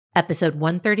Episode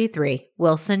 133,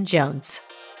 Wilson Jones.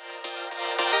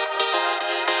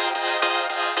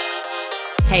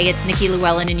 Hey, it's Nikki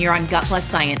Llewellyn, and you're on Gut Plus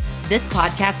Science. This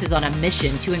podcast is on a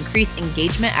mission to increase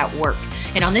engagement at work.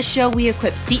 And on this show, we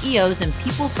equip CEOs and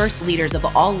people-first leaders of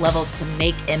all levels to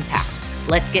make impact.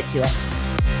 Let's get to it.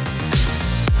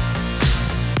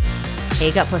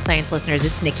 Hey, Gut Plus Science listeners,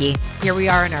 it's Nikki. Here we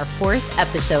are in our fourth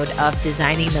episode of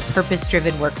Designing the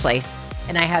Purpose-Driven Workplace.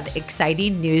 And I have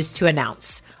exciting news to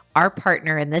announce. Our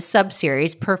partner in this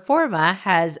sub-series, Performa,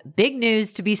 has big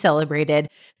news to be celebrated.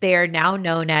 They are now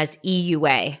known as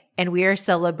EUA, and we are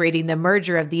celebrating the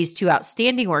merger of these two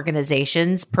outstanding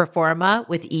organizations, Performa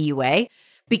with EUA,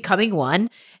 becoming one.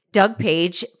 Doug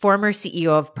Page, former CEO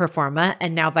of Performa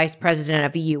and now Vice President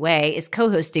of EUA, is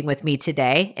co-hosting with me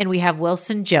today. And we have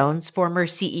Wilson Jones, former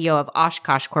CEO of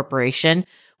Oshkosh Corporation,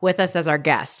 with us as our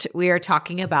guest. We are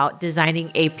talking about designing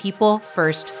a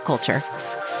people-first culture.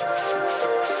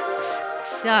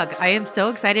 Doug, I am so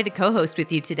excited to co-host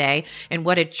with you today, and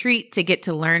what a treat to get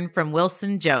to learn from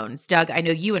Wilson Jones. Doug, I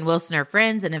know you and Wilson are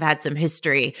friends and have had some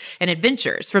history and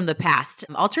adventures from the past.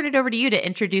 I'll turn it over to you to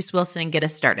introduce Wilson and get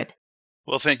us started.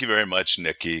 Well, thank you very much,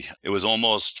 Nikki. It was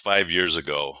almost 5 years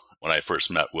ago when I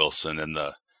first met Wilson, and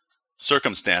the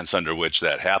circumstance under which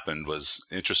that happened was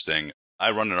interesting.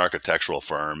 I run an architectural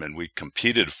firm, and we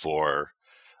competed for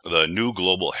the new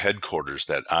global headquarters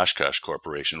that Oshkosh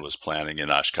Corporation was planning in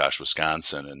Oshkosh,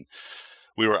 Wisconsin. And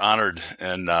we were honored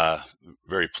and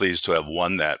very pleased to have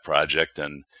won that project.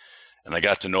 And I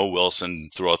got to know Wilson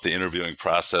throughout the interviewing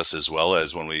process as well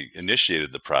as when we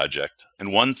initiated the project.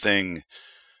 And one thing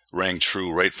rang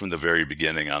true right from the very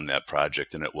beginning on that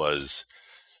project, and it was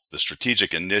the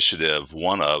strategic initiative,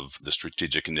 one of the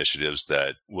strategic initiatives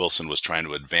that Wilson was trying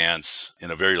to advance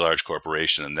in a very large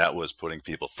corporation, and that was putting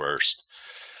people first.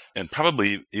 And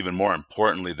probably even more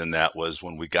importantly than that was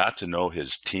when we got to know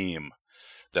his team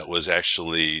that was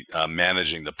actually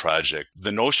managing the project.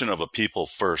 The notion of a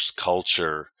people-first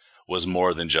culture was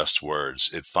more than just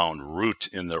words. It found root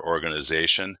in their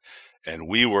organization, and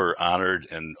we were honored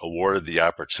and awarded the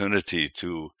opportunity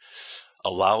to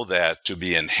allow that to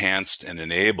be enhanced and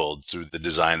enabled through the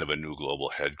design of a new global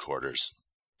headquarters.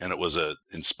 And it was an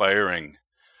inspiring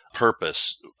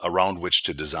purpose around which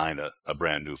to design a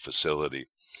brand new facility.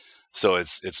 So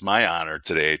it's my honor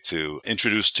today to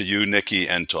introduce to you, Nikki,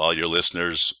 and to all your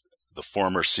listeners, the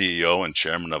former CEO and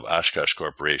chairman of Oshkosh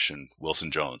Corporation,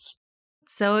 Wilson Jones.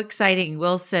 So exciting,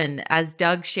 Wilson. As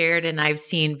Doug shared, and I've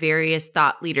seen various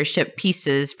thought leadership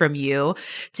pieces from you,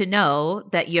 to know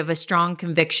that you have a strong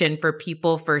conviction for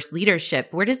people-first leadership.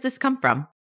 Where does this come from?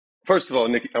 First of all,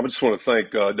 Nikki, I just want to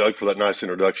thank Doug for that nice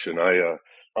introduction. I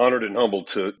honored and humbled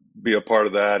to be a part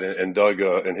of that, and Doug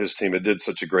and his team did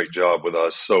such a great job with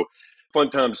us. So fun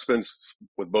time to spend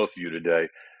with both of you today.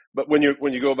 But when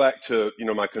you go back to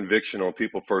my conviction on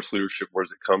people first leadership, where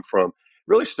does it come from? It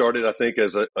really started, I think,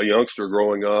 as a youngster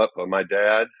growing up. My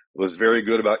dad was very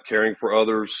good about caring for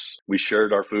others. We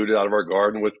shared our food out of our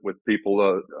garden with people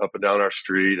up and down our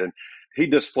street, and he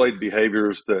displayed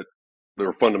behaviors that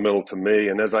were fundamental to me.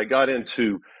 And as I got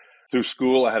through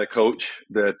school, I had a coach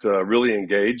that really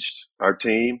engaged our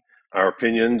team. Our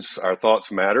opinions, our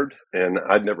thoughts mattered. And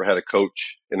I'd never had a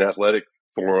coach in athletic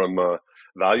forum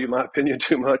value my opinion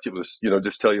too much. It was,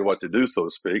 just tell you what to do, so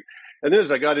to speak. And then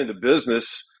as I got into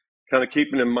business, kind of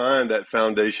keeping in mind that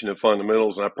foundation of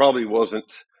fundamentals, and I probably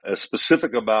wasn't as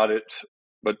specific about it,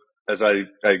 but as I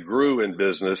grew in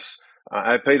business,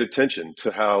 I paid attention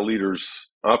to how leaders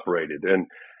operated. And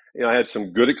I had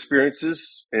some good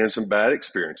experiences and some bad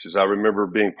experiences. I remember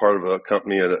being part of a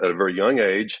company at a very young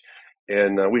age,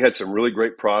 and we had some really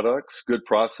great products, good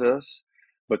process,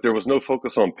 but there was no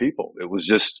focus on people. It was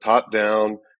just top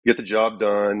down, get the job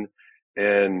done.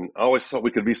 And I always thought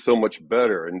we could be so much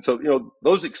better. And so,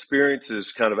 those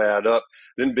experiences kind of add up.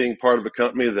 Then being part of a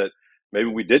company that maybe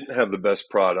we didn't have the best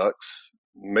products,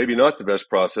 maybe not the best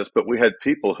process, but we had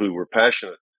people who were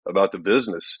passionate about the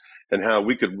business and how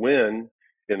we could win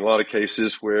in a lot of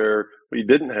cases where we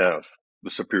didn't have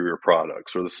the superior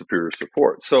products or the superior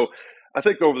support. So I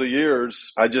think over the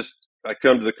years, I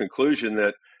come to the conclusion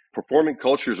that performing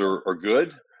cultures are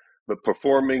good, but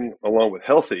performing along with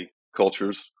healthy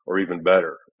cultures are even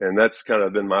better. And that's kind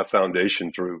of been my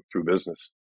foundation through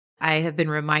business. I have been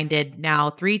reminded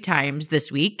now 3 times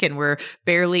this week, and we're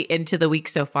barely into the week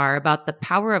so far, about the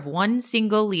power of one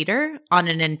single leader on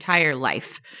an entire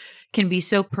life. Can be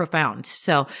so profound.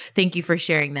 So thank you for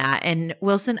sharing that. And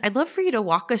Wilson, I'd love for you to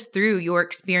walk us through your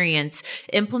experience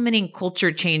implementing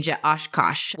culture change at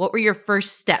Oshkosh. What were your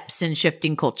first steps in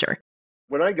shifting culture?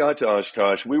 When I got to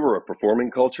Oshkosh, we were a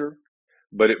performing culture,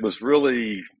 but it was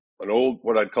really an old,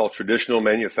 what I'd call traditional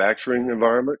manufacturing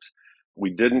environment.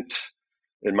 We didn't,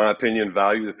 in my opinion,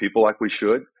 value the people like we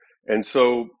should. And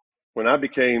so when I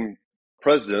became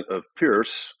president of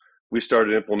Pierce, we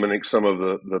started implementing some of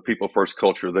the people first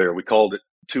culture there. We called it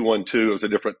 212. It was a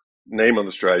different name on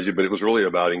the strategy, but it was really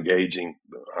about engaging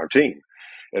our team.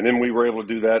 And then we were able to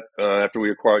do that after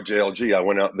we acquired JLG. I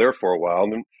went out there for a while.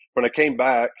 And then when I came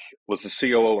back, was the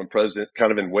COO and president,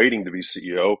 kind of in waiting to be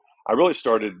CEO. I really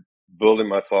started building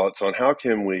my thoughts on how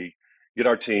can we get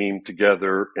our team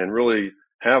together and really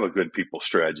have a good people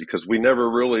strategy, because we never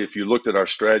really, if you looked at our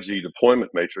strategy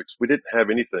deployment matrix, we didn't have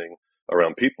anything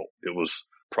around people. It was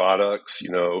products,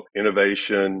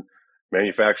 innovation,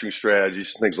 manufacturing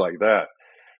strategies, things like that.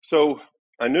 So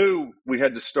I knew we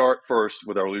had to start first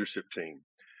with our leadership team.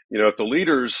 If the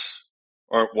leaders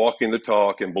aren't walking the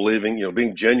talk and believing,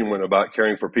 being genuine about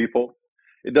caring for people,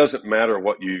 it doesn't matter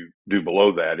what you do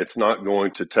below that. It's not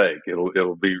going to take.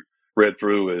 It'll be read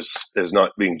through as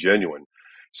not being genuine.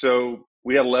 So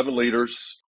we had 11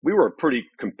 leaders. We were a pretty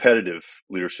competitive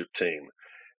leadership team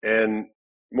and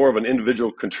more of an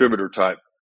individual contributor type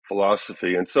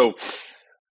philosophy. And so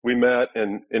we met,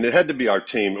 and it had to be our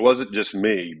team. It wasn't just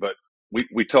me, but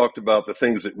we talked about the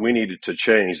things that we needed to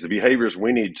change, the behaviors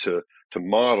we need to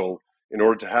model in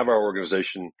order to have our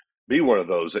organization be one of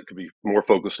those that could be more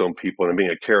focused on people and being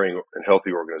a caring and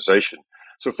healthy organization.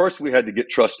 So first we had to get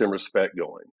trust and respect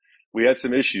going. We had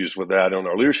some issues with that on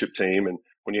our leadership team. And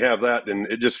when you have that, then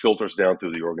it just filters down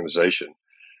through the organization.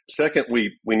 Second,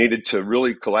 we needed to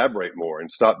really collaborate more and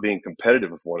stop being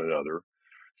competitive with one another.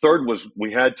 Third was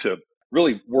we had to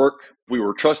really work. We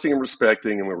were trusting and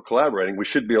respecting and we were collaborating. We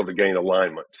should be able to gain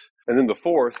alignment. And then the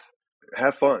fourth,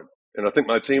 have fun. And I think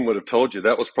my team would have told you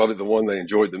that was probably the one they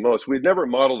enjoyed the most. We had never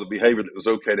modeled the behavior that it was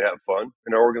okay to have fun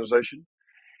in our organization.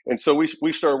 And so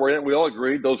we started working on it. We all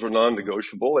agreed those were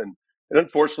non-negotiable. And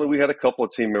unfortunately, we had a couple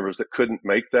of team members that couldn't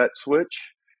make that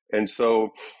switch. And so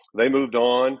they moved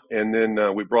on. And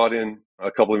then we brought in a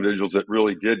couple of individuals that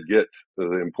really did get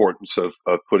the importance of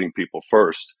putting people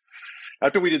first.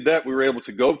 After we did that, we were able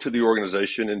to go to the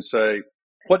organization and say,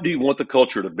 what do you want the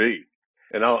culture to be?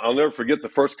 And I'll never forget the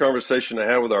first conversation I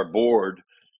had with our board.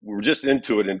 We were just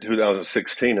into it in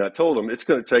 2016. And I told them it's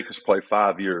going to take us probably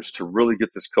 5 years to really get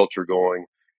this culture going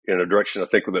in a direction I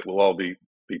think that we'll all be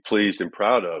pleased and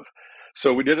proud of.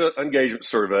 So we did an engagement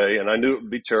survey, and I knew it would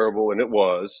be terrible, and it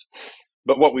was.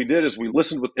 But what we did is we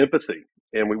listened with empathy,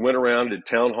 and we went around in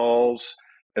town halls.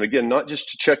 And again, not just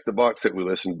to check the box that we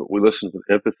listened, but we listened with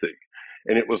empathy.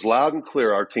 And it was loud and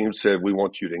clear. Our team said, we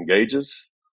want you to engage us,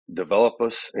 develop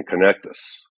us, and connect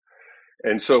us.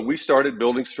 And so we started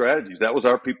building strategies. That was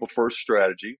our people first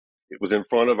strategy. It was in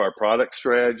front of our product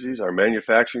strategies, our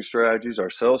manufacturing strategies, our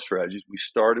sales strategies. We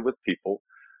started with people.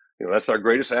 That's our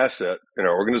greatest asset in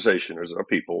our organization is our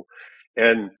people.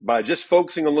 And by just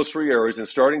focusing on those three areas and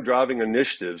starting driving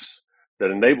initiatives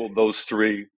that enabled those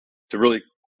three to really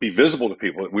be visible to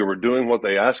people, that we were doing what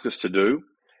they asked us to do.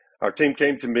 Our team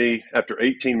came to me after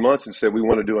 18 months and said, we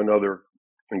want to do another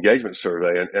engagement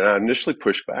survey. And I initially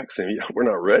pushed back saying, we're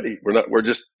not ready. We're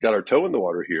just got our toe in the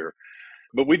water here.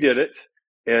 But we did it.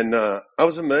 And I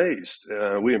was amazed.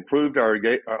 We improved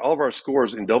all of our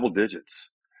scores in double digits.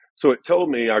 So it told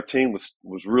me our team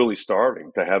was really starving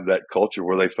to have that culture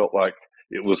where they felt like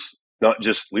it was not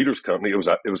just leaders' company,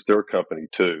 it was their company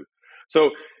too. So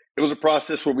it was a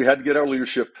process where we had to get our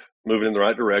leadership moving in the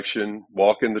right direction,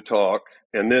 walk in the talk,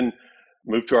 and then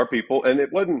move to our people. And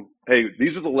it wasn't, hey,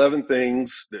 these are the 11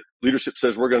 things that leadership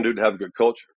says we're going to do to have a good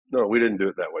culture. No, we didn't do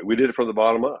it that way. We did it from the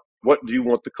bottom up. What do you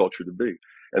want the culture to be?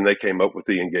 And they came up with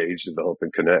the engage, develop,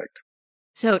 and connect.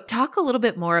 So talk a little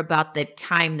bit more about the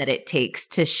time that it takes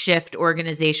to shift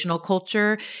organizational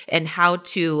culture and how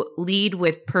to lead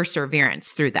with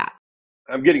perseverance through that.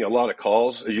 I'm getting a lot of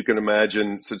calls, as you can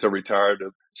imagine, since I retired,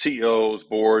 of CEOs,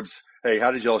 boards. Hey,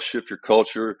 how did y'all shift your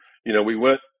culture? We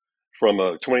went from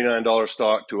a $29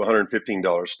 stock to a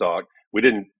 $115 stock. We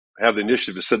didn't have the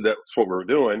initiative to say that's what we were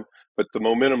doing, but the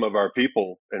momentum of our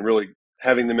people and really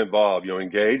having them involved,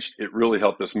 engaged, it really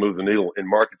helped us move the needle in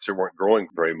markets that weren't growing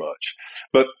very much.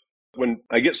 But when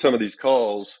I get some of these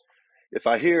calls, if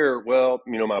I hear, well,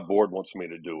 my board wants me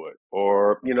to do it,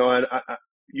 or,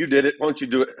 you did it, why don't you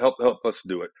do it? Help us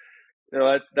do it.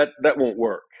 That won't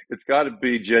work. It's got to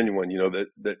be genuine,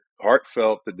 that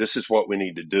heartfelt, that this is what we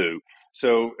need to do.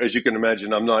 So as you can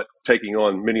imagine, I'm not taking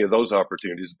on many of those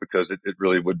opportunities because it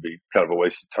really would be kind of a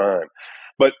waste of time.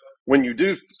 But when you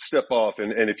do step off,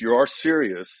 and if you are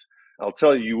serious, I'll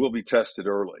tell you, you will be tested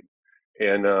early.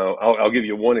 And I'll give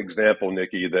you one example,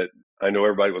 Nikki, that I know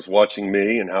everybody was watching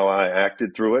me and how I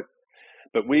acted through it.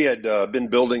 But we had been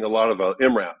building a lot of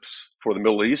MRAPs for the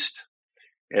Middle East,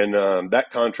 and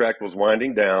that contract was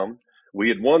winding down. We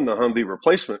had won the Humvee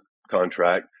replacement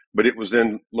contract, but it was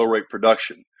in low rate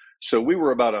production. So we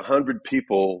were about 100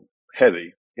 people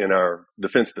heavy in our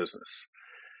defense business.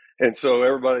 And so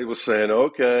everybody was saying,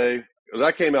 okay, because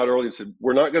I came out early and said,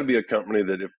 we're not going to be a company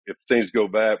that if things go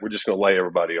bad, we're just going to lay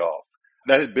everybody off.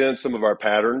 That had been some of our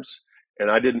patterns,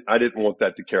 and I didn't want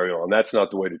that to carry on. That's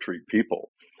not the way to treat people.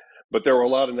 But there were a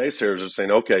lot of naysayers that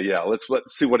saying, okay, yeah, let's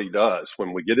see what he does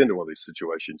when we get into one of these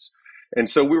situations. And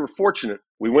so we were fortunate.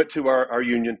 We went to our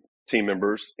union team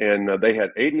members, and they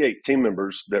had 88 team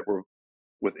members that were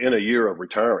within a year of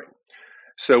retiring.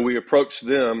 So we approached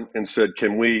them and said,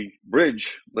 can we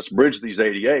let's bridge these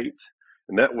 88,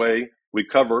 and that way we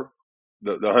cover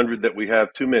the 100 that we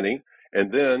have too many.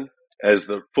 And then as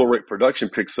the full rate production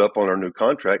picks up on our new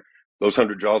contract, those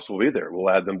 100 jobs will be there. We'll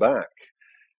add them back.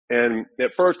 And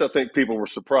at first, I think people were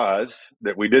surprised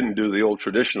that we didn't do the old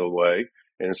traditional way.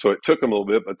 And so it took them a little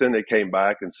bit, but then they came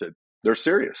back and said, they're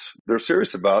serious. They're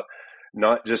serious about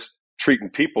not just treating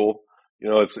people. You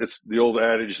know, it's the old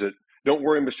adage that don't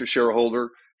worry, Mr. Shareholder,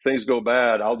 things go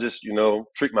bad. I'll just,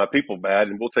 treat my people bad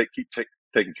and we'll keep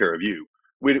taking care of you.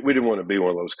 We didn't want to be one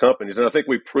of those companies. And I think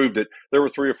we proved it. There were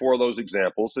 3 or 4 of those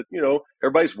examples that,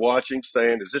 everybody's watching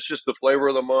saying, is this just the flavor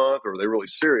of the month or are they really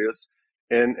serious?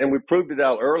 And we proved it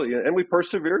out early, and we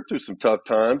persevered through some tough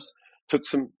times, took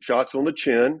some shots on the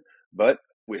chin, but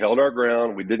we held our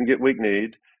ground. We didn't get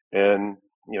weak-kneed, and,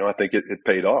 I think it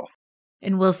paid off.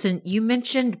 And Wilson, you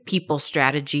mentioned people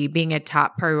strategy being a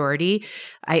top priority.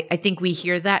 I think we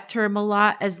hear that term a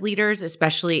lot as leaders,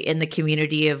 especially in the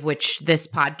community of which this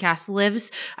podcast lives.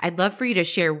 I'd love for you to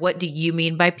share, what do you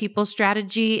mean by people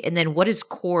strategy? And then what is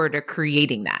core to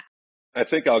creating that? I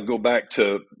think I'll go back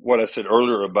to what I said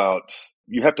earlier about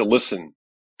you have to listen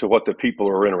to what the people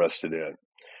are interested in.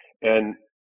 And,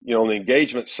 on the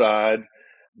engagement side,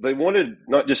 they wanted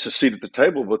not just a seat at the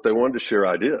table, but they wanted to share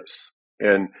ideas.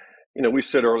 And, we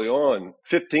said early on,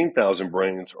 15,000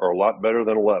 brains are a lot better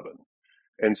than 11.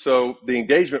 And so the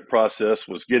engagement process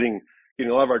was getting a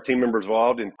lot of our team members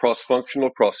involved in cross-functional,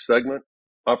 cross-segment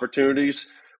opportunities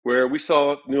where we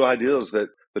saw new ideas that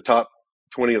the top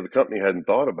 20 of the company hadn't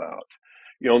thought about.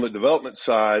 On the development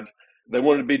side, they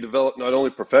wanted to be developed not only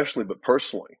professionally, but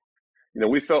personally.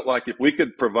 We felt like if we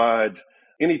could provide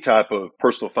any type of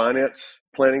personal finance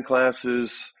planning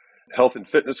classes, health and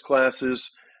fitness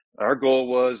classes, our goal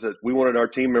was that we wanted our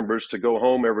team members to go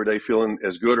home every day feeling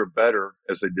as good or better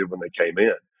as they did when they came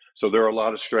in. So there are a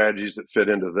lot of strategies that fit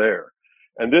into there.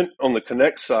 And then on the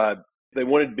connect side, they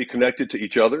wanted to be connected to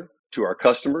each other, to our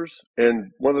customers.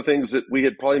 And one of the things that we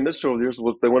had probably missed over the years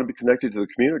was they want to be connected to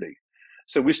the community.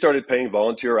 So we started paying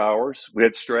volunteer hours. We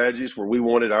had strategies where we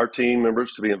wanted our team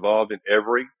members to be involved in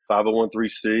every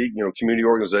 501(c), community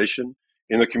organization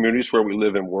in the communities where we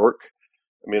live and work.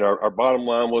 I mean, our bottom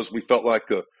line was we felt like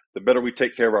the better we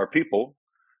take care of our people,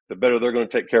 the better they're going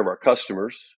to take care of our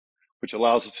customers, which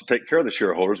allows us to take care of the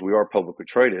shareholders. We are publicly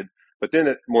traded. But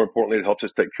then, more importantly, it helps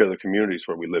us take care of the communities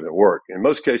where we live and work. In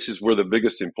most cases, we're the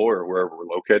biggest employer wherever we're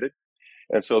located.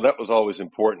 And so that was always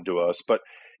important to us. But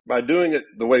by doing it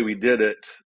the way we did it,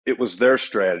 it was their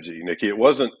strategy, Nikki. It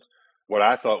wasn't what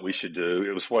I thought we should do.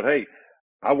 It was hey,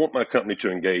 I want my company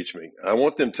to engage me. I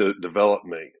want them to develop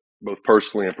me, both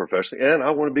personally and professionally. And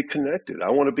I want to be connected.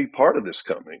 I want to be part of this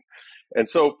company. And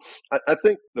so I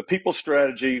think the people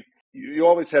strategy, you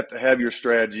always have to have your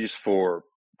strategies for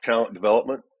talent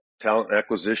development, talent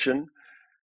acquisition.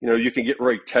 You can get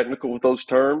very technical with those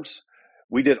terms.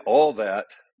 We did all that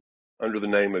under the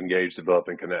name of Engage, Develop,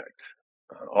 and Connect.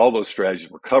 All those strategies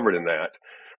were covered in that.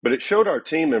 But it showed our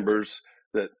team members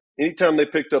that anytime they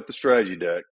picked up the strategy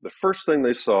deck, the first thing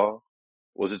they saw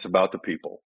was it's about the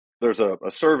people. There's a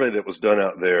survey that was done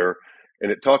out there,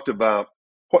 and it talked about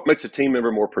what makes a team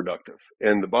member more productive.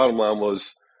 And the bottom line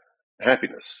was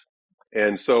happiness.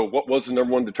 And so what was the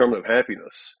number one determinant of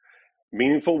happiness?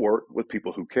 Meaningful work with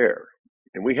people who care.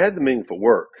 And we had the meaningful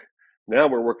work. Now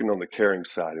we're working on the caring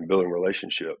side and building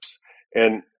relationships.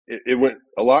 And it went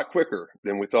a lot quicker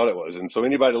than we thought it was. And so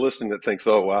anybody listening that thinks,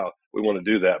 oh, wow, we want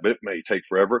to do that, but it may take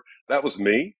forever. That was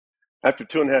me. After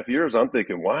 2.5 years, I'm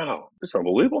thinking, wow, it's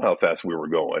unbelievable how fast we were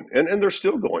going. And they're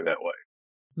still going that way.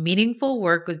 Meaningful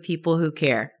work with people who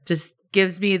care. Just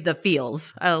gives me the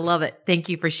feels. I love it. Thank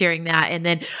you for sharing that. And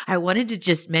then I wanted to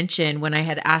just mention when I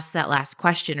had asked that last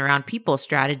question around people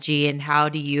strategy and how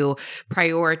do you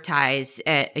prioritize,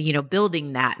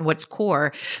 building that and what's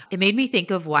core, it made me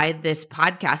think of why this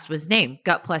podcast was named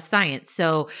Gut Plus Science.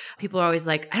 So people are always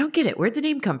like, I don't get it. Where'd the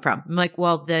name come from? I'm like,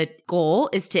 well, the goal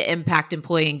is to impact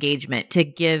employee engagement, to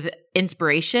give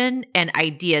inspiration and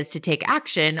ideas to take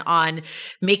action on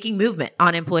making movement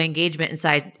on employee engagement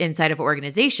inside of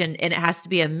organization. And it has to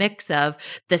be a mix of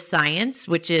the science,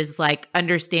 which is like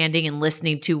understanding and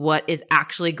listening to what is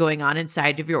actually going on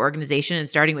inside of your organization and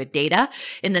starting with data,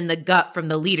 and then the gut from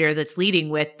the leader that's leading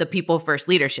with the people first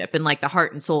leadership and like the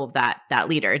heart and soul of that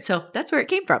leader. And so that's where it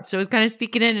came from. So it was kind of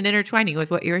speaking in and intertwining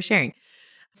with what you were sharing.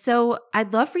 So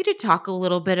I'd love for you to talk a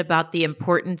little bit about the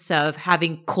importance of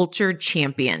having culture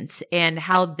champions and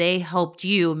how they helped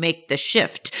you make the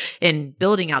shift in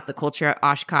building out the culture at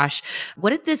Oshkosh. What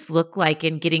did this look like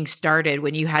in getting started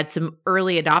when you had some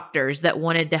early adopters that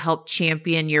wanted to help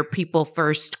champion your people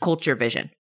first culture vision?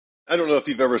 I don't know if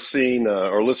you've ever seen,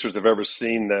 or listeners have ever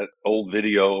seen that old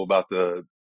video about the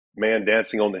man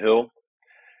dancing on the hill.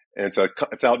 And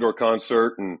it's outdoor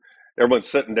concert, and everyone's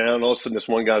sitting down. All of a sudden, this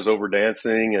one guy's over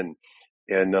dancing,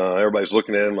 and everybody's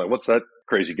looking at him like, "What's that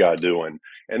crazy guy doing?"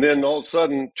 And then all of a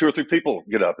sudden, 2 or 3 people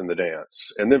get up in the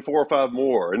dance, and then 4 or 5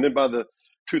 more, and then by the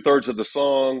 2/3 of the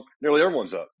song, nearly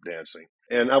everyone's up dancing.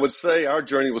 And I would say our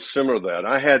journey was similar to that.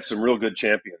 I had some real good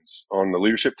champions on the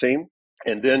leadership team,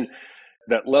 and then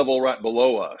that level right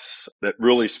below us that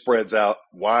really spreads out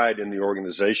wide in the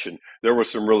organization, there were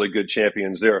some really good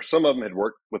champions there. Some of them had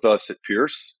worked with us at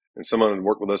Pierce, and some of them had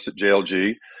worked with us at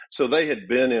JLG. So they had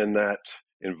been in that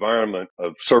environment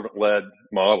of servant-led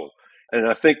model. And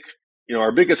I think,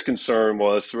 our biggest concern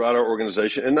was throughout our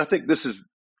organization, and I think this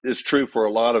is true for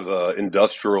a lot of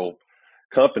industrial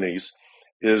companies,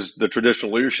 is the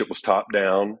traditional leadership was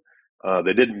top-down.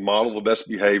 They didn't model the best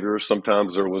behaviors.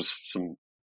 Sometimes there was some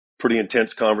pretty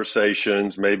intense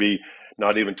conversations, maybe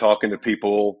not even talking to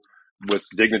people with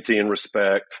dignity and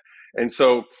respect. And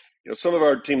so, some of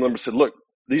our team members said, look,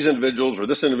 these individuals or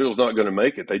this individual's not going to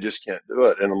make it. They just can't do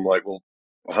it. And I'm like, well,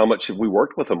 how much have we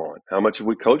worked with them on? How much have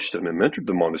we coached them and mentored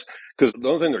them on this? Because the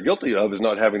only thing they're guilty of is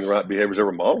not having the right behaviors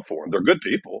ever modeled for them. They're good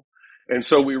people. And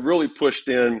so we really pushed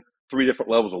in 3 different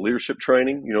levels of leadership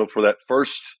training, for that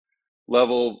first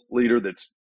level leader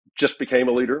that's just became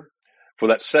a leader, for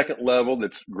that second level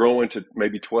that's growing to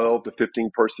maybe 12 to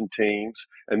 15 person teams.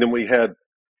 And then we had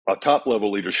a top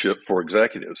level leadership for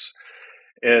executives.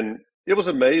 And it was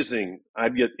amazing.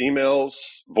 I'd get emails,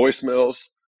 voicemails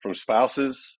from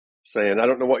spouses saying, I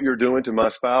don't know what you're doing to my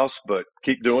spouse, but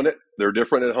keep doing it. They're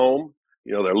different at home.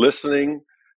 They're listening.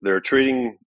 They're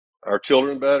treating our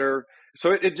children better.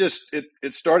 So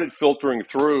it started filtering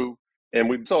through. And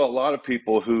we saw a lot of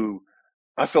people who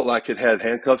I felt like it had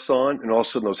handcuffs on, and all of a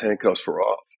sudden those handcuffs were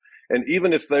off. And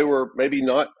even if they were maybe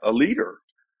not a leader,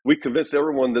 we convinced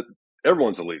everyone that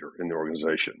everyone's a leader in the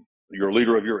organization. You're a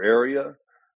leader of your area.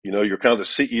 You're kind of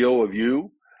the CEO of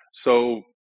you. So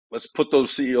let's put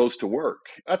those CEOs to work.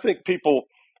 I think people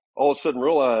all of a sudden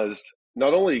realized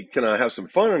not only can I have some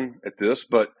fun at this,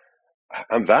 but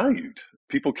I'm valued.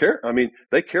 People care. I mean,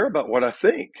 they care about what I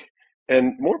think.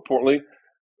 And more importantly,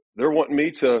 they're wanting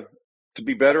me to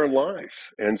be better in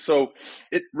life. And so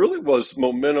it really was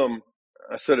momentum.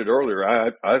 I said it earlier.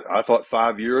 I thought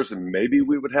 5 years and maybe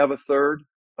we would have a third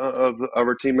of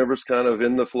our team members kind of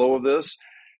in the flow of this.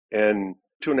 And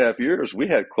 2.5 years, we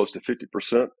had close to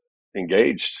 50%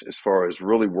 engaged as far as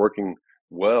really working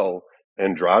well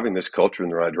and driving this culture in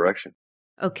the right direction.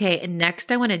 Okay. And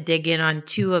next, I want to dig in on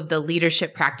 2 of the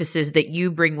leadership practices that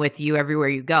you bring with you everywhere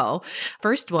you go.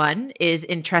 First one is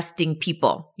entrusting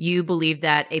people. You believe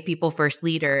that a people first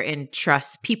leader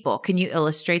entrusts people. Can you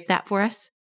illustrate that for us?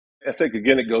 I think,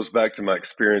 again, it goes back to my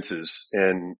experiences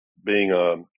and being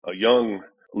a young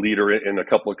leader in a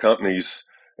couple of companies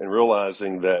and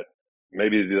realizing that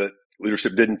maybe the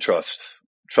leadership didn't trust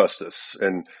us.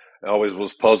 And I always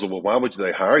was puzzled, well, why would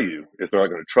they hire you if they're not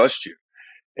going to trust you?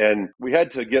 And we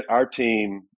had to get our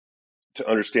team to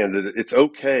understand that it's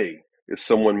okay if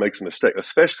someone makes a mistake,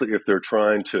 especially if they're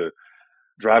trying to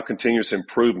drive continuous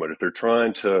improvement, if they're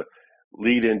trying to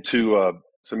lead into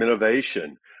some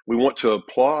innovation. We want to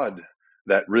applaud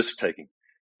that risk-taking.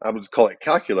 I would call it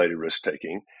calculated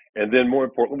risk-taking. And then more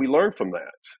importantly, we learn from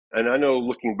that. And I know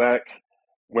looking back,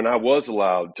 when I was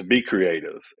allowed to be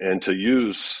creative and to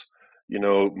use,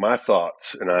 my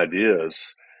thoughts and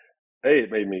ideas, A,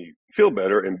 it made me feel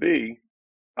better, and B,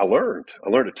 I learned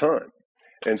a ton.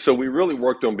 And so we really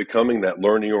worked on becoming that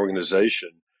learning organization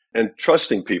and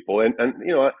trusting people. And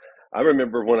I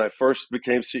remember when I first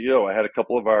became CEO, I had a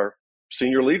couple of our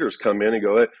senior leaders come in and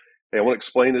go, hey, I want to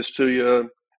explain this to you.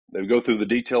 They would go through the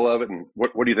detail of it, and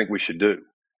what do you think we should do?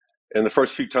 And the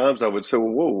first few times I would say,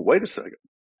 well, whoa, wait a second.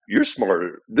 You're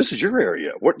smarter. This is your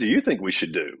area. What do you think we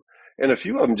should do? And a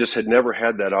few of them just had never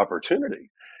had that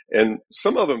opportunity. And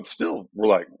some of them still were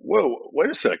like, whoa, wait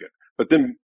a second. But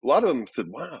then a lot of them said,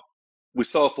 wow, we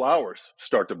saw flowers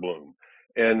start to bloom.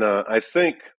 And I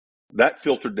think that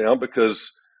filtered down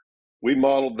because we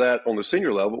modeled that on the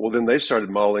senior level. Well, then they started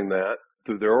modeling that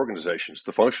through their organizations,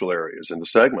 the functional areas and the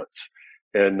segments.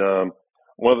 And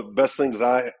one of the best things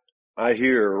I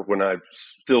hear when I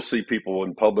still see people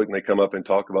in public and they come up and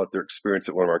talk about their experience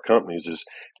at one of our companies is,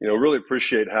 really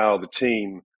appreciate how the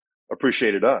team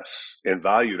appreciated us and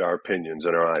valued our opinions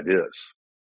and our ideas.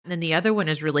 And then the other one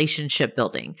is relationship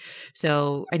building.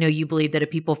 So I know you believe that a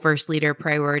people first leader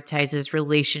prioritizes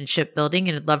relationship building,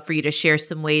 and I'd love for you to share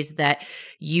some ways that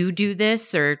you do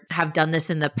this or have done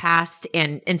this in the past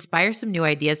and inspire some new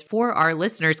ideas for our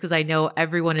listeners, because I know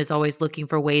everyone is always looking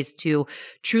for ways to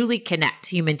truly connect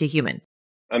human to human.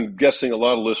 I'm guessing a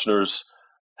lot of listeners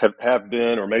have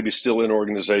been or maybe still in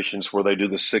organizations where they do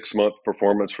the 6-month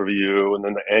performance review and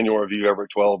then the annual review every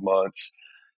 12 months.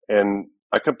 And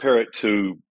I compare it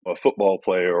to a football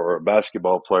player or a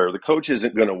basketball player. The coach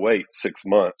isn't going to wait 6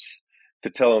 months to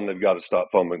tell them they've got to stop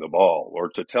fumbling the ball or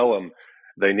to tell them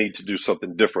they need to do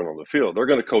something different on the field. They're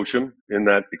going to coach them in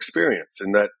that experience,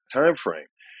 in that time frame.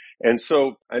 And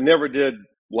so I never did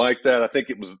like that. I think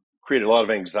it created a lot of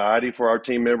anxiety for our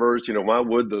team members. Why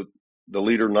would the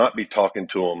leader not be talking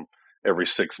to them every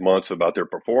 6 months about their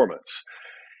performance?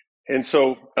 And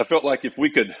so I felt like if we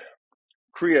could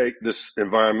create this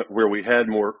environment where we had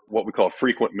more what we call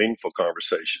frequent, meaningful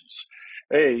conversations.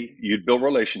 You'd build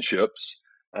relationships.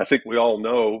 I think we all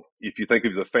know, if you think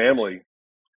of the family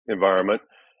environment,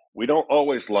 we don't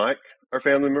always like our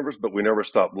family members, but we never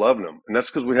stop loving them. And that's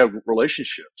because we have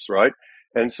relationships, right?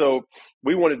 And so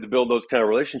we wanted to build those kind of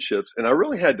relationships. And I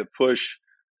really had to push.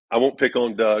 I won't pick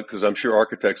on Doug because I'm sure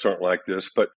architects aren't like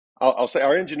this, but I'll say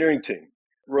our engineering team.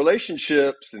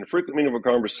 Relationships and frequent, meaningful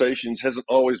conversations hasn't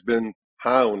always been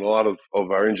high on a lot of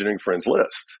our engineering friends'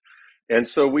 list. And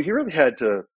so we really had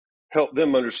to help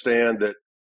them understand that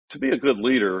to be a good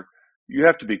leader, you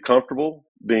have to be comfortable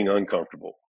being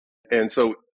uncomfortable. And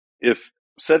so if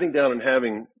sitting down and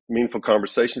having meaningful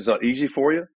conversations is not easy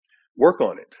for you, work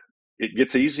on it. It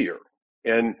gets easier.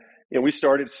 And we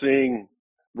started seeing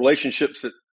relationships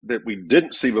that we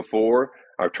didn't see before.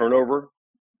 Our turnover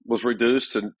was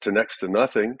reduced to next to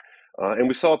nothing. And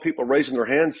we saw people raising their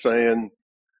hands saying,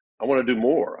 I want to do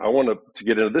more. I want to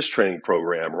get into this training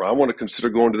program, or I want to consider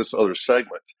going to this other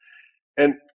segment.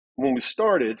 And when we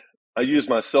started, I used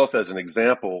myself as an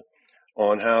example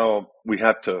on how we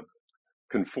have to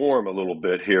conform a little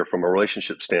bit here from a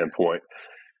relationship standpoint.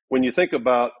 When you think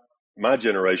about my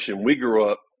generation, we grew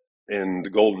up and the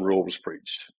golden rule was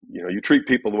preached. You treat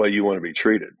people the way you want to be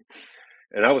treated.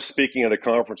 And I was speaking at a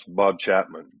conference with Bob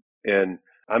Chapman, and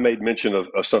I made mention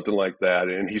of something like that.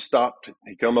 And he stopped,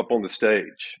 he come up on the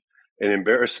stage and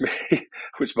embarrassed me,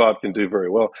 which Bob can do very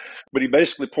well. But he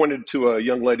basically pointed to a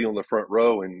young lady on the front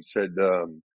row and said,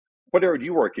 what area do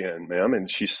you work in, ma'am?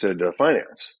 And she said,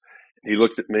 finance. He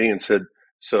looked at me and said,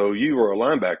 so you were a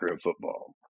linebacker in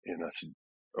football? And I said,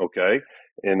 okay.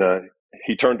 And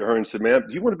he turned to her and said, ma'am,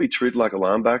 do you want to be treated like a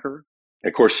linebacker?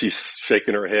 And of course, she's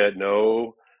shaking her head,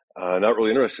 no, not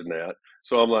really interested in that.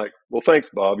 So I'm like, well,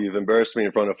 thanks, Bob. You've embarrassed me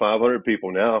in front of 500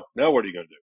 people. Now what are you going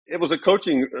to do? It was a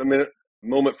coaching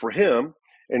moment for him.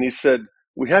 And he said,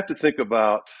 we have to think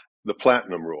about the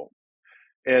platinum rule.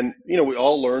 And, we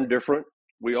all learn different.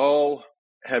 We all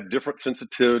have different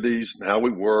sensitivities and how we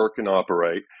work and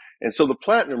operate. And so the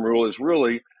platinum rule is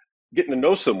really getting to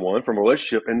know someone from a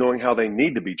relationship and knowing how they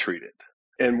need to be treated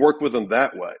and work with them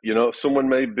that way. Someone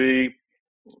may be,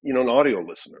 an audio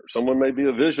listener. Someone may be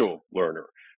a visual learner.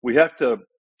 We have to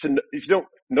if you don't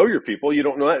know your people, you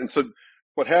don't know that. And so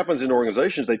what happens in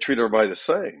organizations, they treat everybody the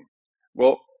same.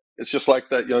 Well, it's just like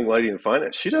that young lady in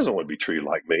finance. She doesn't want to be treated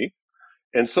like me.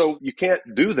 And so you can't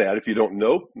do that if you don't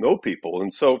know people.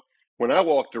 And so when I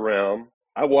walked around,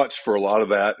 I watched for a lot of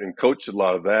that and coached a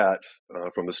lot of that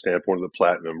from the standpoint of the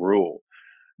platinum rule.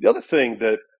 The other thing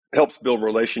that helps build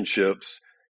relationships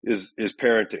is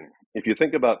parenting. If you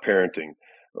think about parenting,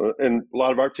 and a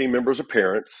lot of our team members are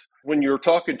parents, when you're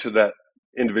talking to that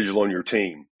individual on your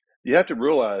team, you have to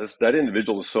realize that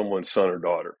individual is someone's son or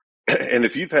daughter. And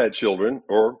if you've had children,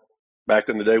 or back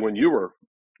in the day when you were,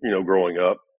 growing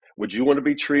up, would you want to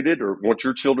be treated or want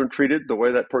your children treated the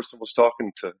way that person was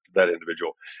talking to that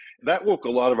individual? That woke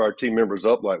a lot of our team members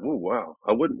up like, oh, wow,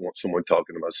 I wouldn't want someone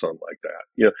talking to my son like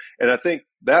that. And I think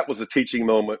that was a teaching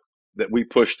moment that we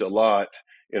pushed a lot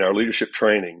in our leadership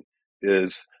training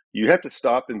is you have to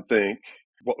stop and think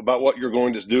about what you're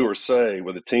going to do or say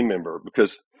with a team member,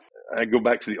 because I go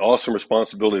back to the awesome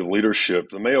responsibility of leadership.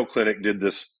 The Mayo Clinic did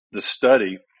this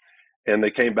study, and they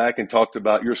came back and talked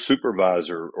about your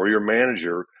supervisor or your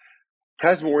manager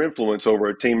has more influence over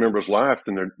a team member's life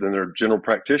than their general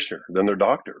practitioner, than their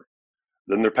doctor,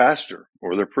 than their pastor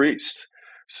or their priest.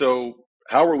 So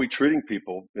how are we treating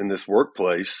people in this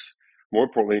workplace? More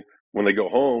importantly, when they go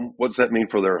home, what does that mean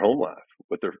for their home life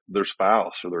with their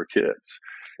spouse or their kids?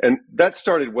 And that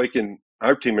started waking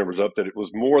our team members up that it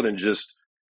was more than just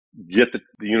get the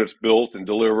units built and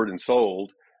delivered and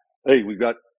sold. Hey, we've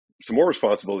got some more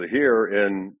responsibility here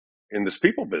in this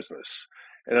people business.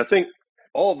 And I think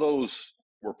all those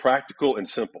were practical and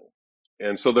simple.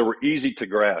 And so they were easy to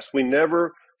grasp. We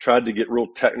never tried to get real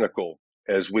technical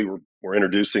as we were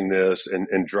introducing this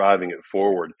and driving it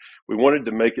forward. We wanted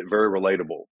to make it very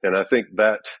relatable. And I think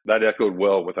that echoed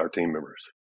well with our team members.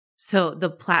 So the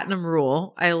platinum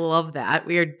rule, I love that.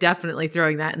 We are definitely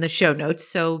throwing that in the show notes.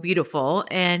 So beautiful.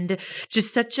 And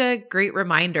just such a great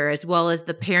reminder, as well as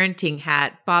the parenting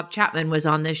hat. Bob Chapman was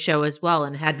on this show as well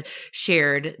and had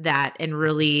shared that and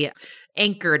really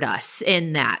anchored us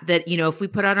in that, if we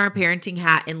put on our parenting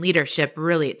hat in leadership,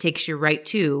 really it takes you right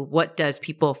to what does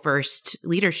people first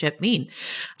leadership mean?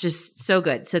 Just so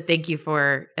good. So thank you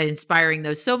for inspiring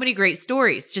those. So many great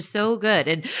stories, just so good.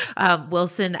 And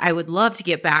Wilson, I would love to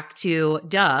get back to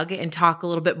Doug and talk a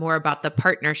little bit more about the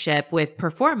partnership with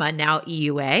Performa, now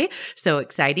EUA. So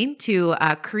exciting to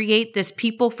create this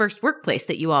people first workplace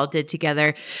that you all did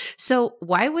together. So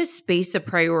why was space a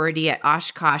priority at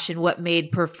Oshkosh, and what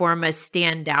made Performa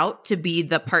stand out to be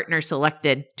the partner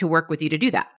selected to work with you to do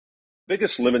that?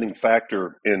 Biggest limiting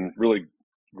factor in really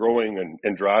growing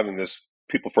and driving this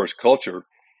people first culture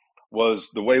was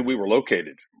the way we were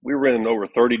located. We were in over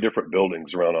 30 different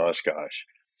buildings around Oshkosh.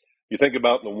 You think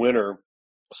about in the winter,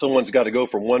 someone's got to go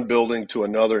from one building to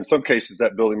another. In some cases,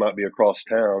 that building might be across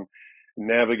town,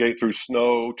 navigate through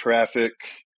snow, traffic,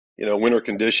 winter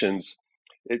conditions.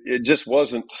 It just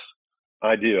wasn't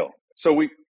ideal. So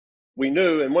we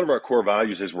knew, and one of our core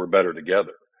values is we're better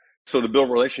together. So to build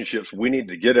relationships, we need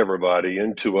to get everybody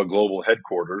into a global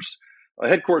headquarters. A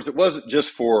headquarters that wasn't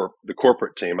just for the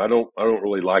corporate team. I don't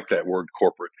really like that word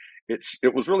corporate.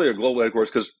 It was really a global headquarters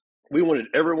because we wanted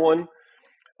everyone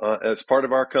as part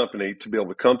of our company to be able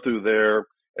to come through there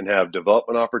and have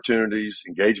development opportunities,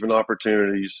 engagement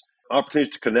opportunities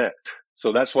to connect.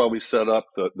 So that's why we set up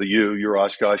your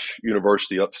Oshkosh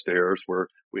University upstairs, where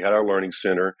we had our learning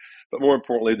center. But more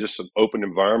importantly, just an open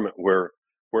environment where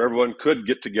everyone could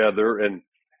get together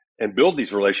and build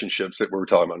these relationships that we were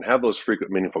talking about and have those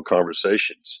frequent, meaningful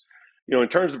conversations. In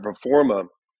terms of Performa,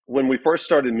 when we first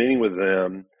started meeting with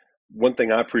them, one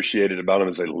thing I appreciated about them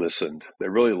is they listened. They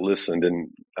really listened. And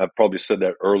I probably said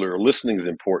that earlier. Listening is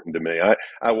important to me.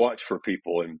 I watch for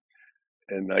people,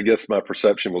 and I guess my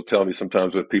perception will tell me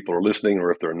sometimes if people are listening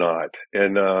or if they're not.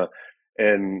 And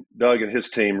Doug and his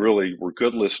team really were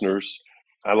good listeners.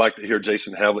 I like to hear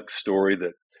Jason Havlick's story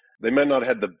that they may not have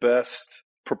had the best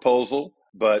proposal,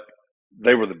 but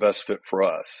they were the best fit for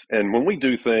us. And when we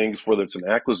do things, whether it's an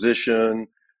acquisition,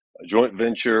 a joint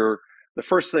venture, the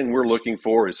first thing we're looking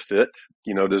for is fit.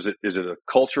 Is it a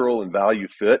cultural and value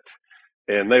fit?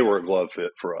 And they were a glove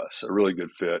fit for us, a really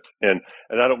good fit. And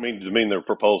I don't mean to demean their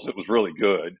proposal. It was really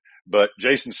good. But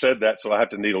Jason said that, so I have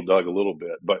to needle Doug a little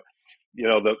bit. But,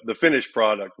 the finished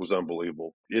product was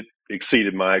unbelievable. It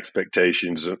exceeded my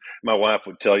expectations. My wife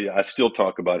would tell you, I still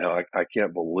talk about how I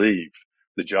can't believe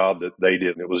the job that they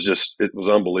did. And it was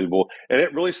unbelievable. And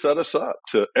it really set us up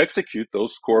to execute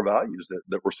those core values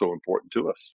that were so important to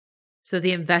us. So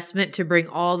the investment to bring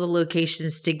all the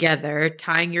locations together,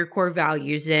 tying your core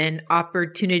values in,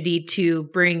 opportunity to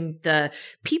bring the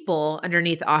people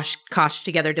underneath Oshkosh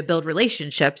together to build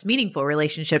relationships, meaningful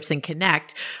relationships, and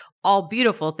connect. All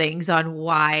beautiful things on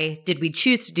why did we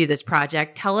choose to do this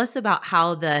project. Tell us about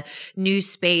how the new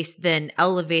space then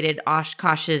elevated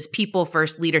Oshkosh's people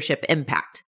first leadership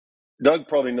impact. Doug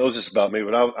probably knows this about me,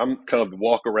 but I'm kind of the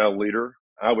walk around leader.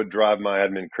 I would drive my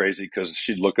admin crazy because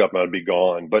she'd look up and I'd be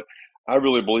gone. But I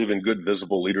really believe in good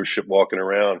visible leadership walking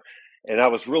around. And I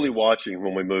was really watching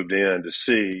when we moved in to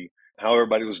see how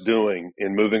everybody was doing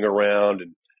in moving around.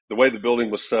 And the way the building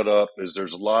was set up is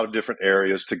there's a lot of different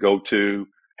areas to go to,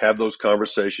 have those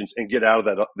conversations, and get out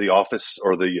of the office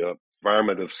or the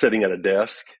environment of sitting at a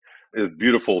desk. It's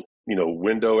beautiful,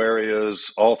 window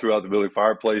areas all throughout the building,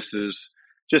 fireplaces.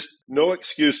 Just no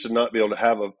excuse to not be able to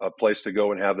have a place to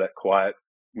go and have that quiet,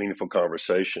 meaningful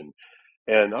conversation.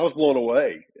 And I was blown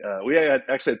away. We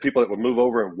actually had people that would move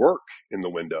over and work in the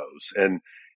windows. And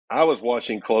I was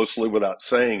watching closely, without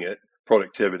saying it,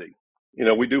 productivity.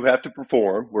 We do have to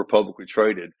perform. We're publicly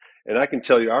traded. And I can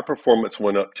tell you our performance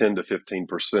went up 10 to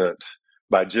 15%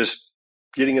 by just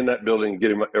getting in that building and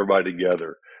getting everybody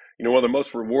together. One of the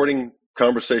most rewarding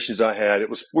conversations I had,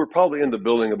 we're probably in the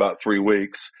building about 3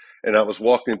 weeks. And I was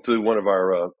walking through one of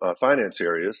our finance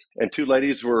areas, and two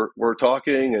ladies were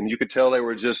talking, and you could tell they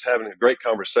were just having a great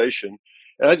conversation.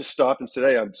 And I just stopped and said,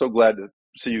 "Hey, I'm so glad to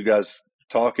see you guys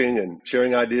talking and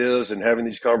sharing ideas and having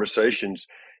these conversations."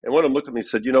 And one of them looked at me and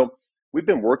said, "We've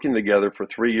been working together for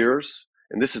 3 years,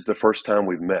 and this is the first time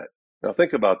we've met." Now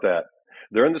think about that.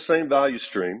 They're in the same value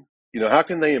stream. How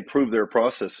can they improve their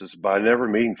processes by never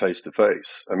meeting face to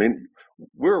face? I mean,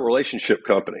 we're a relationship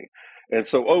company. And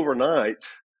so overnight,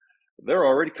 they're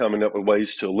already coming up with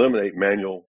ways to eliminate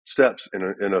manual steps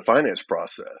in a finance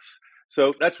process.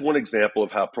 So that's one example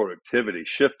of how productivity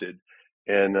shifted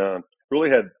and really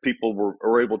had people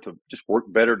were able to just work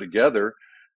better together.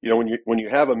 When you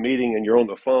have a meeting and you're on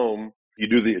the phone, you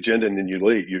do the agenda and then you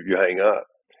leave, you hang up.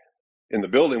 In the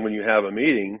building, when you have a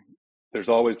meeting, there's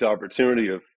always the opportunity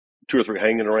of two or three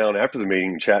hanging around after the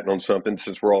meeting, chatting on something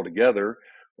since we're all together,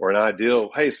 or an ideal,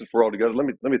 hey, since we're all together,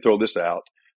 let me throw this out.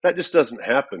 That just doesn't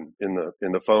happen in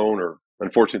the phone or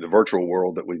unfortunately the virtual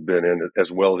world that we've been in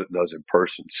as well as it does in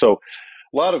person. So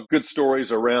a lot of good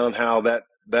stories around how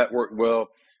that worked well.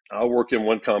 I'll work in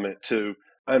one comment too.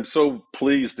 I'm so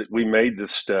pleased that we made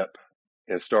this step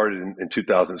and started in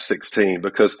 2016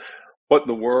 because what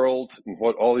the world and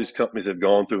what all these companies have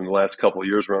gone through in the last couple of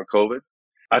years around COVID,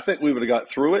 I think we would have got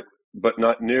through it, but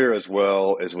not near as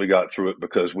well as we got through it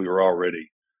because we were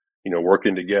already,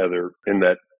 working together in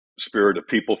that spirit of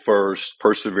people first,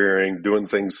 persevering, doing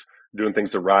things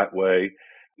the right way.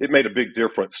 It made a big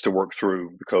difference to work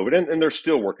through the COVID, and they're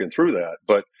still working through that.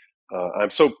 But I'm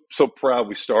so proud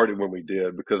we started when we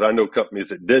did because I know companies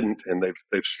that didn't, and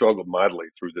they've struggled mightily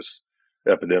through this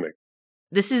epidemic.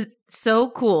 This is so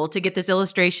cool to get this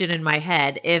illustration in my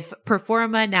head. If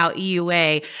Performa, now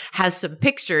EUA, has some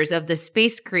pictures of the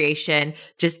space creation,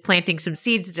 just planting some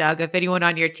seeds, Doug, if anyone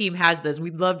on your team has those,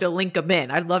 we'd love to link them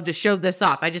in. I'd love to show this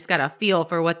off. I just got a feel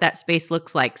for what that space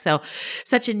looks like. So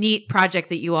such a neat project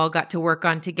that you all got to work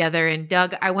on together. And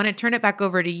Doug, I want to turn it back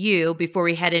over to you before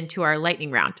we head into our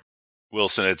lightning round.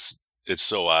 Wilson, it's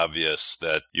so obvious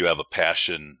that you have a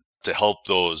passion to help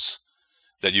those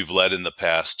that you've led in the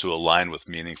past to align with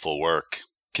meaningful work.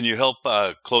 Can you help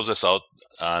close us out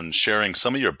on sharing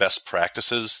some of your best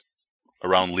practices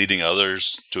around leading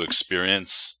others to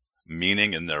experience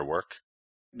meaning in their work?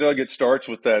 Doug, it starts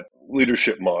with that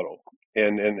leadership model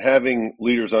and having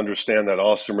leaders understand that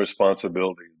awesome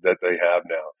responsibility that they have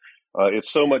now.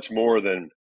 It's so much more than,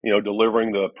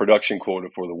 delivering the production quota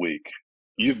for the week.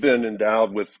 You've been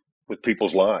endowed with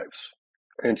people's lives.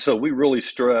 And so we really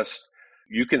stress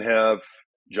you can have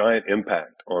giant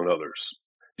impact on others.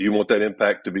 Do you want that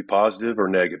impact to be positive or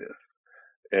negative?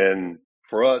 And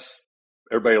for us,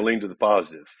 everybody lean to the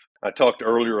positive. I talked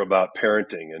earlier about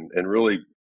parenting and really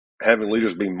having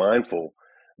leaders be mindful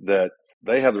that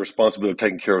they have the responsibility of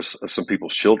taking care of some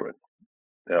people's children.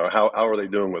 How are they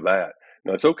doing with that?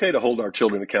 Now, it's okay to hold our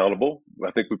children accountable.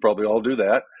 I think we probably all do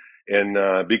that.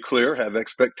 And be clear, have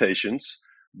expectations.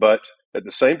 But at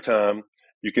the same time,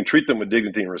 you can treat them with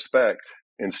dignity and respect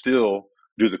and still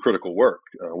do the critical work.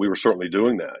 We were certainly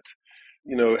doing that.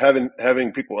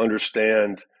 Having people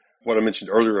understand what I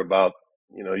mentioned earlier about,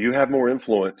 you have more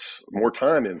influence, more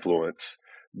time influence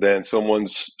than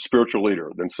someone's spiritual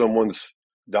leader, than someone's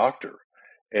doctor.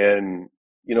 And,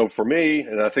 for me,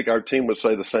 and I think our team would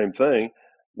say the same thing,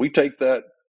 we take that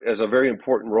as a very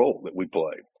important role that we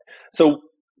play. So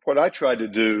what I tried to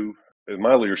do in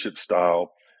my leadership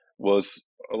style was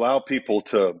allow people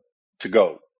to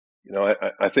go.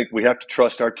 I think we have to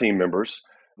trust our team members.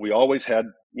 We always had,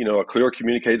 a clear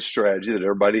communicated strategy that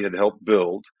everybody had helped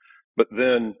build. But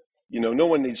then, no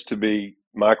one needs to be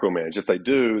micromanaged. If they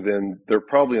do, then they're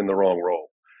probably in the wrong role.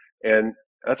 And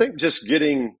I think just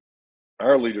getting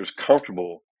our leaders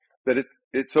comfortable that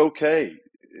it's okay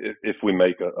if we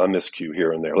make a miscue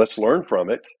here and there. Let's learn from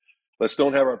it. Let's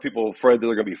don't have our people afraid that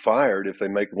they're going to be fired if they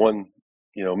make one,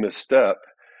 misstep.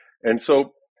 And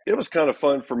so it was kind of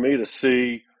fun for me to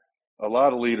see a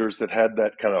lot of leaders that had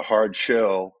that kind of hard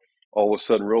shell all of a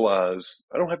sudden realize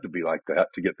I don't have to be like that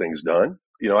to get things done.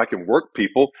 I can work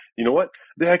people. You know what?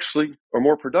 They actually are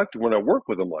more productive when I work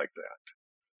with them like that.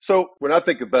 So when I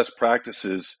think of best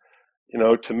practices,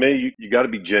 to me, you got to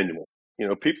be genuine.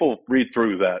 People read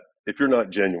through that if you're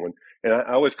not genuine. And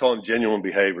I always call them genuine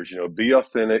behaviors. Be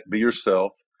authentic, be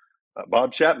yourself.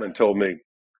 Bob Chapman told me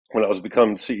when I was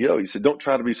becoming CEO, he said, don't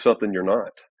try to be something you're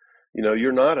not.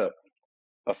 You're not a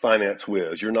finance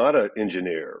whiz. You're not an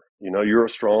engineer. You're a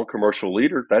strong commercial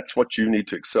leader. That's what you need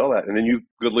to excel at. And then you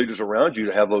good leaders around you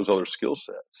to have those other skill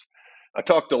sets. I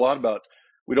talked a lot about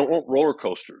we don't want roller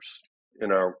coasters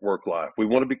in our work life. We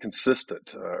want to be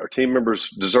consistent. Our team members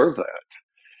deserve that.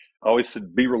 I always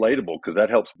said be relatable because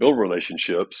that helps build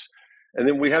relationships. And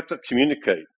then we have to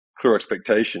communicate clear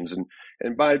expectations.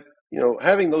 And by,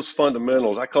 having those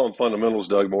fundamentals, I call them fundamentals,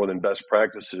 Doug, more than best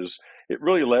practices, it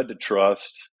really led to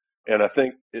trust. And I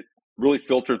think it really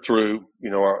filtered through,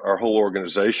 our whole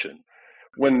organization.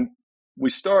 When we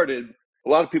started, a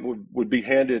lot of people would be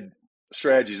handed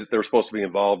strategies that they were supposed to be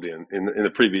involved in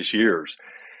the previous years.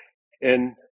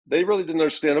 And they really didn't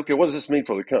understand, okay, what does this mean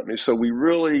for the company? So we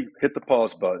really hit the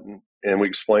pause button and we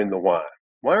explained the why.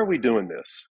 Why are we doing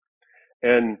this?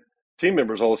 And team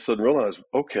members all of a sudden realize,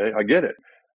 okay, I get it.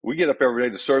 We get up every day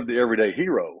to serve the everyday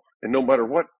hero. And no matter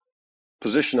what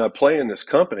position I play in this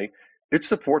company, it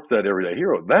supports that everyday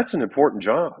hero. That's an important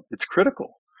job. It's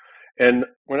critical. And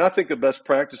when I think of best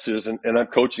practices, and I'm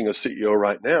coaching a CEO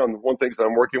right now, and one of the things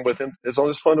I'm working with him is on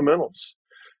his fundamentals.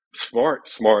 Smart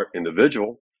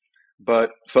individual,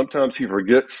 but sometimes he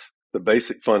forgets the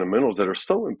basic fundamentals that are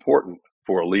so important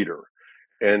for a leader.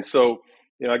 And so,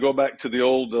 I go back to the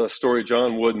old story of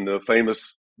John Wooden, the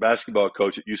famous basketball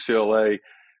coach at UCLA.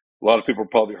 A lot of people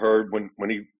probably heard when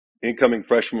incoming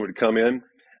freshmen would come in,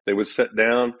 they would sit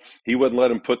down. He wouldn't let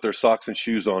them put their socks and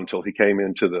shoes on until he came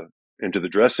into the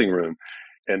dressing room.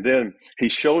 And then he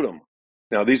showed them.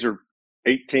 Now, these are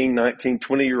 18, 19,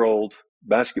 20-year-old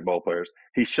basketball players.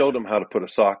 He showed them how to put a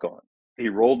sock on. He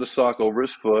rolled the sock over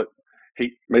his foot.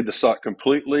 He made the sock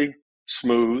completely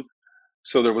smooth,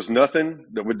 so there was nothing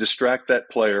that would distract that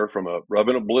player from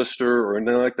rubbing a blister or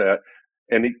anything like that.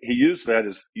 And he used that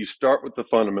as you start with the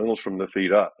fundamentals from the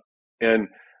feet up. And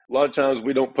a lot of times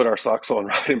we don't put our socks on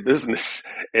right in business,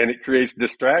 and it creates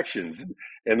distractions.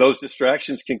 And those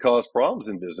distractions can cause problems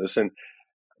in business. And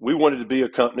we wanted to be a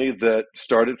company that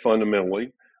started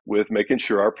fundamentally with making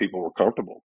sure our people were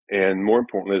comfortable, and more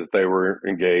importantly, that they were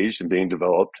engaged and being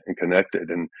developed and connected.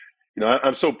 And,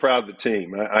 I'm so proud of the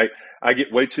team. I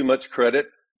get way too much credit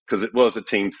because it was a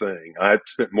team thing. I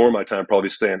spent more of my time probably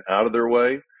staying out of their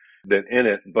way than in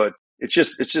it, but it's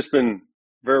just been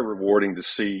very rewarding to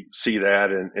see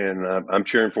that. And I'm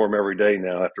cheering for them every day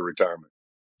now after retirement.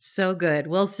 So good.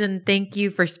 Wilson, thank you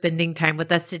for spending time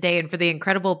with us today and for the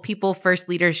incredible people first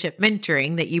leadership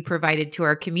mentoring that you provided to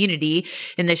our community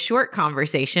in this short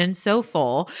conversation. So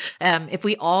full. If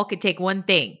we all could take one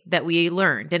thing that we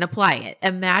learned and apply it,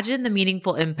 imagine the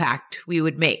meaningful impact we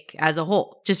would make as a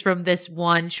whole, just from this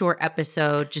one short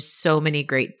episode, just so many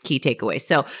great key takeaways.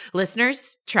 So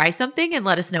listeners, try something and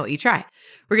let us know what you try.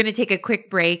 We're going to take a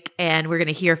quick break and we're going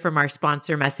to hear from our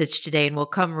sponsor message today, and we'll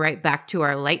come right back to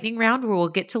our lightning round where we'll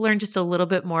get to learn just a little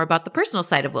bit more about the personal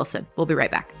side of Wilson. We'll be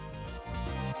right back.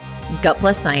 Gut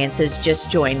Plus Science has just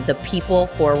joined the People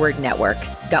Forward Network.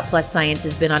 Gut Plus Science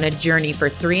has been on a journey for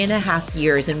 3.5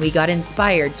 years, and we got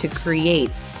inspired to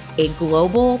create a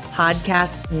global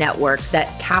podcast network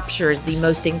that captures the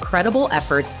most incredible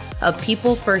efforts of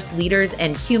people first leaders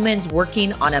and humans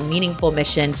working on a meaningful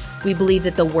mission. We believe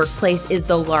that the workplace is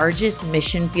the largest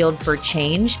mission field for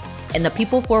change, and the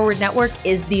People Forward Network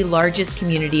is the largest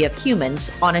community of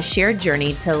humans on a shared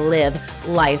journey to live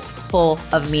life full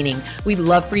of meaning. We'd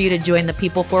love for you to join the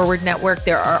People Forward Network.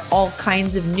 There are all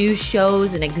kinds of new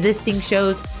shows and existing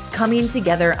shows coming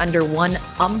together under one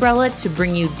umbrella to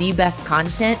bring you the best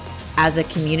content as a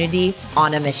community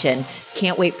on a mission.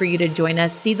 Can't wait for you to join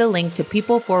us. See the link to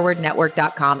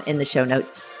peopleforwardnetwork.com in the show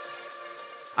notes.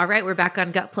 All right, we're back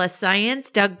on Gut Plus Science.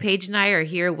 Doug Page and I are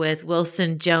here with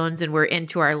Wilson Jones, and we're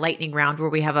into our lightning round where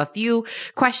we have a few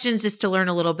questions just to learn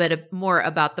a little bit more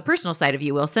about the personal side of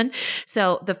you, Wilson.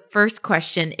 So the first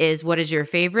question is, what is your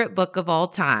favorite book of all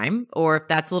time? Or if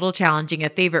that's a little challenging, a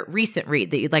favorite recent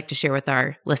read that you'd like to share with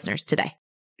our listeners today?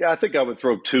 Yeah, I think I would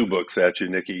throw two books at you,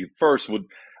 Nikki. First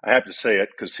I have to say it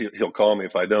because he'll call me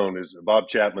if I don't, is Bob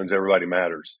Chapman's Everybody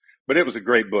Matters. But it was a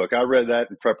great book. I read that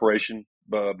in preparation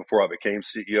before I became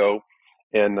CEO.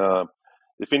 And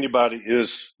if anybody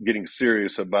is getting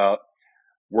serious about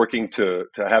working to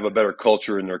have a better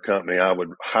culture in their company, I would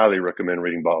highly recommend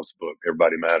reading Bob's book,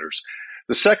 Everybody Matters.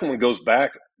 The second one goes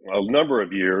back a number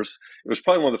of years. It was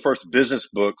probably one of the first business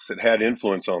books that had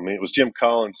influence on me. It was Jim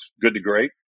Collins' Good to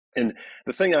Great. And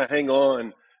the thing I hang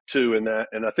on to in that,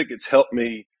 and I think it's helped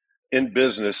me in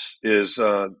business, is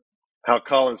how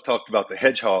Collins talked about the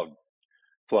hedgehog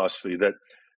philosophy, that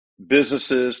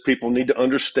businesses, people need to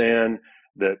understand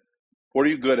that what are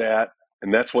you good at,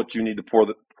 and that's what you need to pour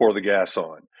the gas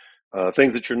on.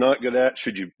 Things that you're not good at,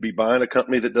 should you be buying a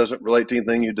company that doesn't relate to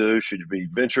anything you do? Should you be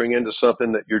venturing into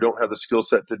something that you don't have the skill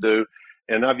set to do?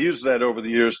 And I've used that over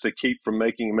the years to keep from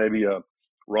making maybe a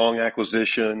wrong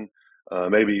acquisition,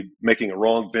 maybe making a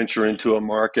wrong venture into a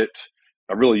market.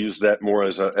 I really use that more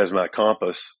as my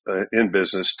compass in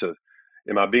business to,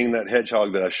 am I being that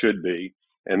hedgehog that I should be?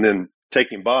 And then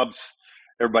taking Bob's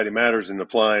Everybody Matters and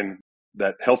applying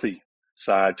that healthy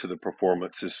side to the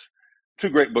performance is two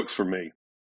great books for me.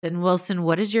 Then Wilson,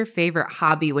 what is your favorite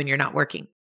hobby when you're not working?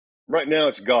 Right now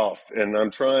it's golf, and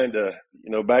I'm trying to,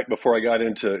 back before I got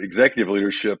into executive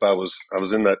leadership, I was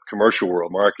in that commercial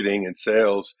world, marketing and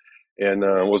sales, and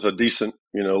was a decent,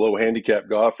 low handicap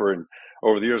golfer. And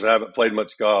over the years, I haven't played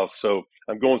much golf. So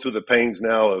I'm going through the pains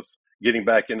now of getting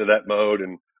back into that mode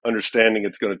and understanding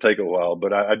it's going to take a while,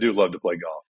 but I do love to play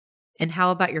golf. And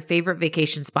how about your favorite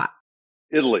vacation spot?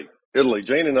 Italy.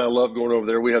 Jane and I love going over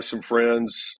there. We have some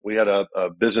friends. We had a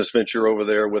business venture over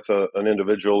there with an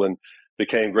individual and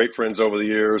became great friends over the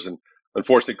years. And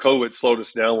unfortunately, COVID slowed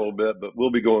us down a little bit, but we'll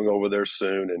be going over there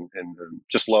soon and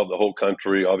just love the whole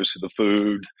country. Obviously, the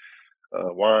food,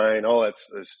 wine, all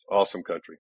that's awesome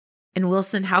country. And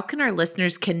Wilson, how can our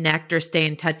listeners connect or stay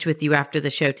in touch with you after the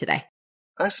show today?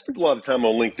 I spend a lot of time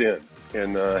on LinkedIn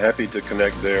and happy to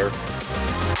connect there.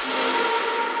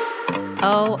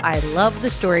 Oh, I love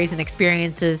the stories and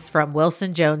experiences from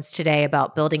Wilson Jones today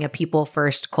about building a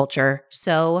people-first culture.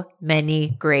 So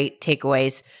many great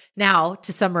takeaways. Now,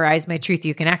 to summarize my truth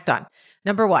you can act on.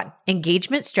 Number 1,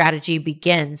 engagement strategy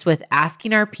begins with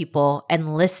asking our people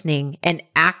and listening and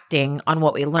acting on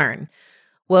what we learn.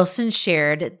 Wilson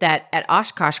shared that at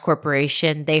Oshkosh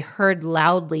Corporation, they heard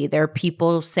loudly their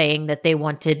people saying that they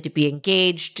wanted to be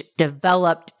engaged,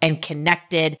 developed, and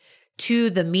connected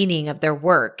to the meaning of their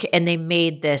work, and they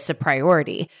made this a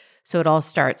priority. So it all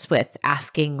starts with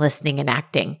asking, listening, and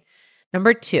acting.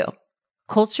 Number 2,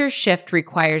 culture shift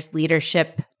requires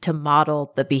leadership to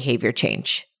model the behavior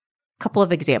change. Couple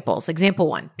of examples. Example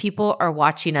 1, people are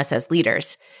watching us as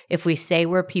leaders. If we say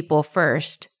we're people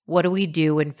first, what do we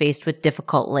do when faced with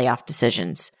difficult layoff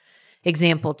decisions?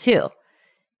 Example 2,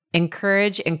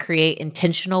 encourage and create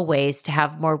intentional ways to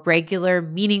have more regular,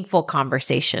 meaningful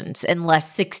conversations and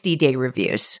less 60-day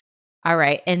reviews. All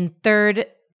right. And third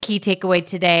key takeaway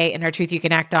today in our Truth You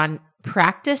Can Act On,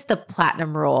 practice the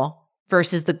platinum rule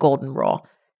versus the golden rule.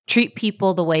 Treat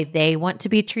people the way they want to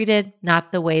be treated,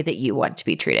 not the way that you want to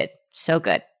be treated. So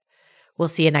good. We'll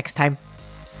see you next time.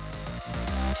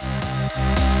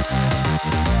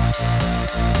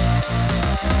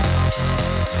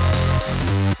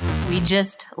 We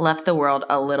just left the world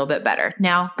a little bit better.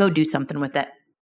 Now go do something with it.